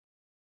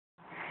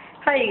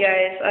Hi you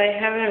guys, I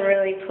haven't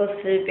really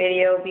posted a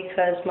video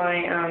because my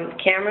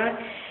camera,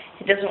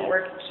 it doesn't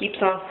work, it keeps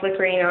on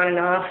flickering on and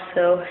off,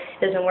 so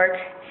it doesn't work.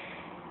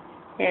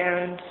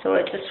 And so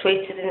I just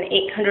wasted an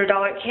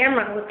 $800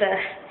 camera with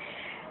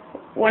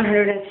a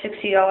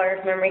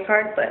 $160 memory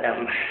card, but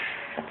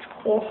that's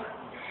cool.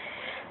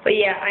 But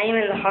yeah, I am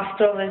in the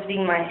hospital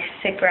visiting my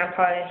sick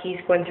grandpa. He's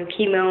going through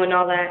chemo and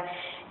all that.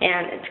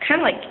 And it's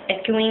kind of like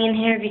echoing in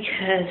here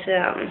because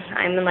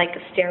I'm in like a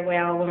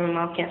stairwell where my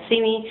mom can't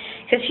see me.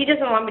 Because she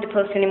doesn't want me to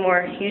post any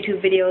more YouTube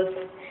videos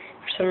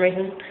for some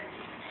reason.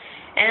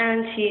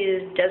 And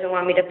she doesn't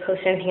want me to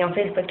post anything on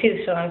Facebook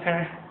too, so I'm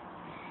kind of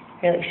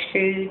really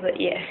screwed. But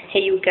yeah,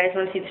 hey, you guys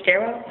want to see the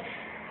stairwell?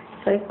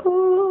 It's like,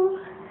 oh.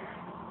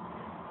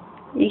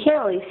 You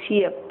can't really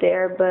see up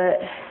there,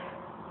 but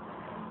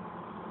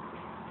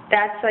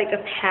that's like a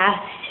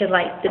path to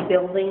like the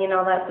building and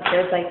all that, but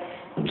there's like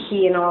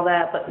key and all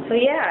that. But so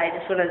yeah, I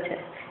just wanted to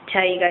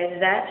tell you guys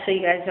that so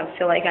you guys don't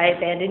feel like I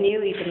abandoned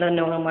you, even though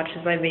no one watches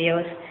my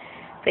videos.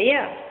 But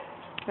yeah,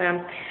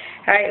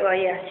 alright, well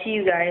yeah, see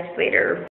you guys later.